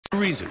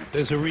reason.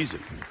 There's a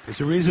reason.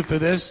 There's a reason for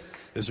this.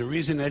 There's a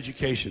reason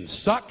education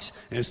sucks,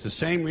 and it's the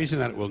same reason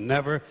that it will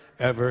never,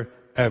 ever,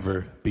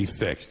 ever be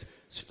fixed.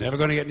 It's never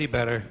going to get any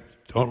better.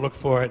 Don't look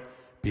for it.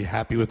 Be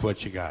happy with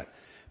what you got.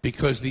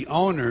 Because the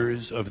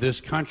owners of this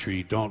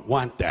country don't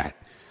want that.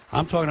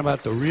 I'm talking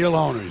about the real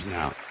owners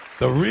now.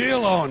 The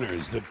real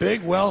owners, the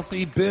big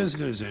wealthy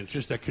business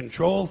interests that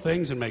control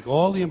things and make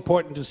all the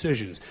important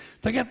decisions.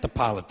 Forget the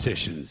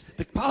politicians.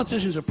 The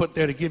politicians are put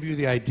there to give you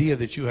the idea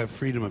that you have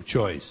freedom of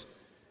choice.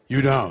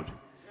 You don't.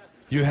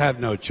 You have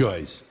no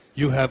choice.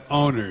 You have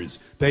owners.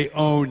 They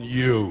own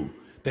you.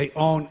 They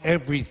own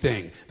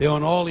everything. They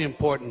own all the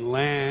important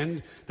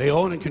land. They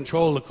own and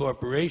control the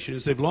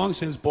corporations. They've long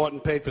since bought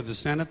and paid for the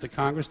Senate, the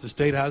Congress, the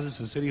state houses,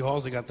 the city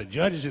halls. They got the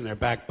judges in their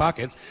back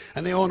pockets.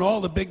 And they own all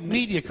the big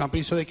media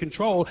companies, so they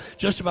control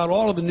just about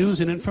all of the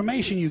news and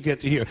information you get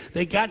to hear.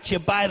 They got you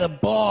by the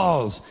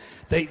balls.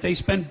 They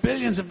spend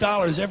billions of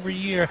dollars every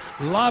year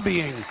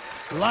lobbying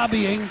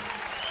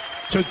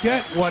to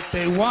get what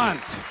they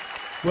want.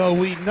 Well,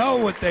 we know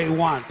what they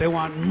want. They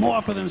want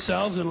more for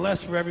themselves and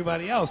less for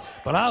everybody else.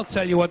 But I'll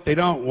tell you what they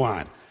don't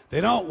want.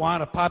 They don't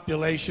want a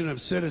population of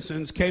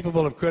citizens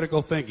capable of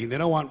critical thinking. They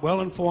don't want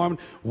well-informed,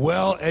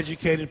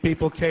 well-educated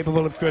people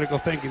capable of critical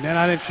thinking. They're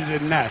not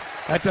interested in that.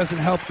 That doesn't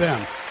help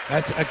them.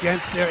 That's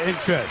against their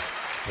interest.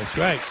 That's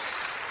right.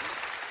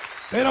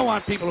 They don't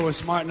want people who are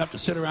smart enough to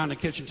sit around the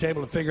kitchen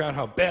table and figure out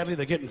how badly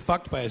they're getting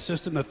fucked by a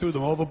system that threw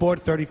them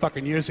overboard 30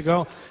 fucking years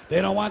ago.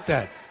 They don't want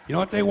that. You know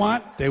what they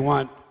want? They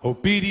want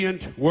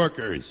obedient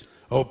workers.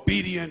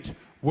 Obedient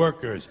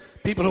workers.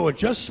 People who are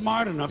just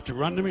smart enough to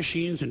run the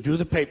machines and do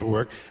the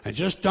paperwork and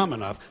just dumb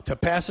enough to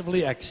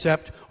passively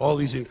accept all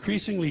these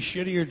increasingly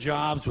shittier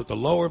jobs with the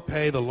lower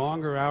pay, the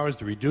longer hours,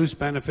 the reduced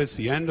benefits,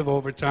 the end of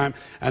overtime,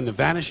 and the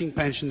vanishing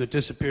pension that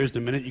disappears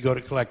the minute you go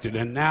to collect it.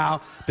 And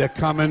now they're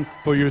coming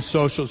for your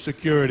Social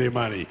Security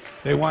money.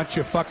 They want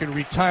your fucking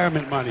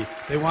retirement money.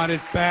 They want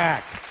it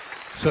back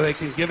so they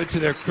can give it to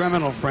their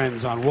criminal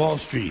friends on Wall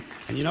Street.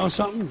 And you know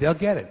something? They'll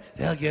get it.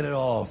 They'll get it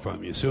all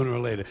from you sooner or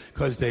later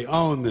because they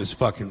own this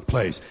fucking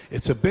place.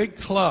 It's a big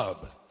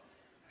club,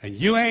 and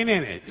you ain't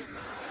in it.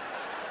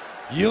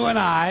 You and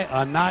I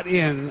are not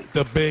in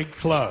the big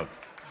club.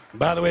 And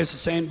by the way, it's the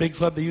same big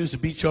club they used to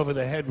beat you over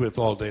the head with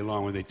all day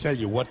long when they tell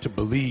you what to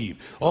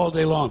believe. All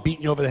day long,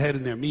 beating you over the head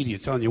in their media,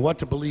 telling you what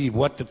to believe,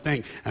 what to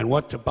think, and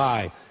what to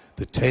buy.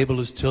 The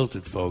table is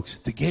tilted, folks.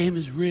 The game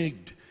is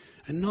rigged.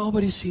 And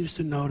nobody seems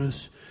to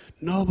notice.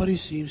 Nobody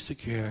seems to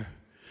care.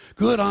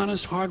 Good,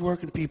 honest,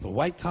 hard-working people,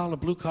 white collar,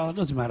 blue collar,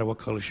 doesn't matter what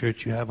color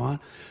shirt you have on.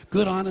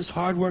 Good, honest,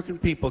 hard-working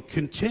people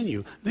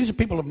continue. These are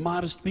people of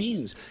modest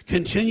means.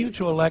 Continue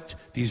to elect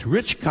these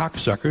rich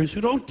cocksuckers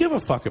who don't give a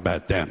fuck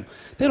about them.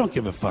 They don't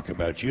give a fuck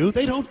about you.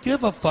 They don't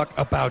give a fuck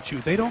about you.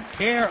 They don't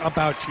care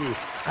about you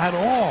at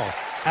all.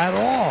 At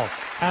all.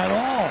 At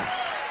all.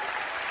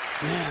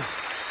 Yeah.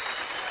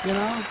 You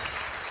know?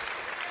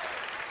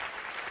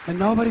 And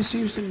nobody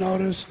seems to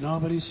notice,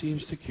 nobody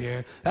seems to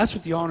care. That's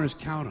what the owners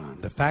count on,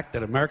 the fact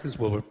that Americans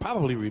will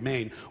probably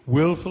remain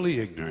willfully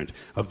ignorant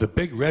of the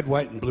big red,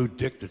 white, and blue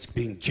dick that's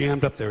being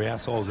jammed up their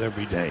assholes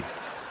every day.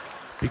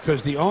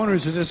 Because the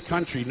owners of this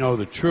country know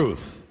the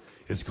truth.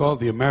 It's called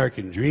the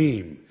American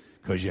dream,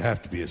 because you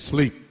have to be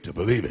asleep to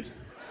believe it.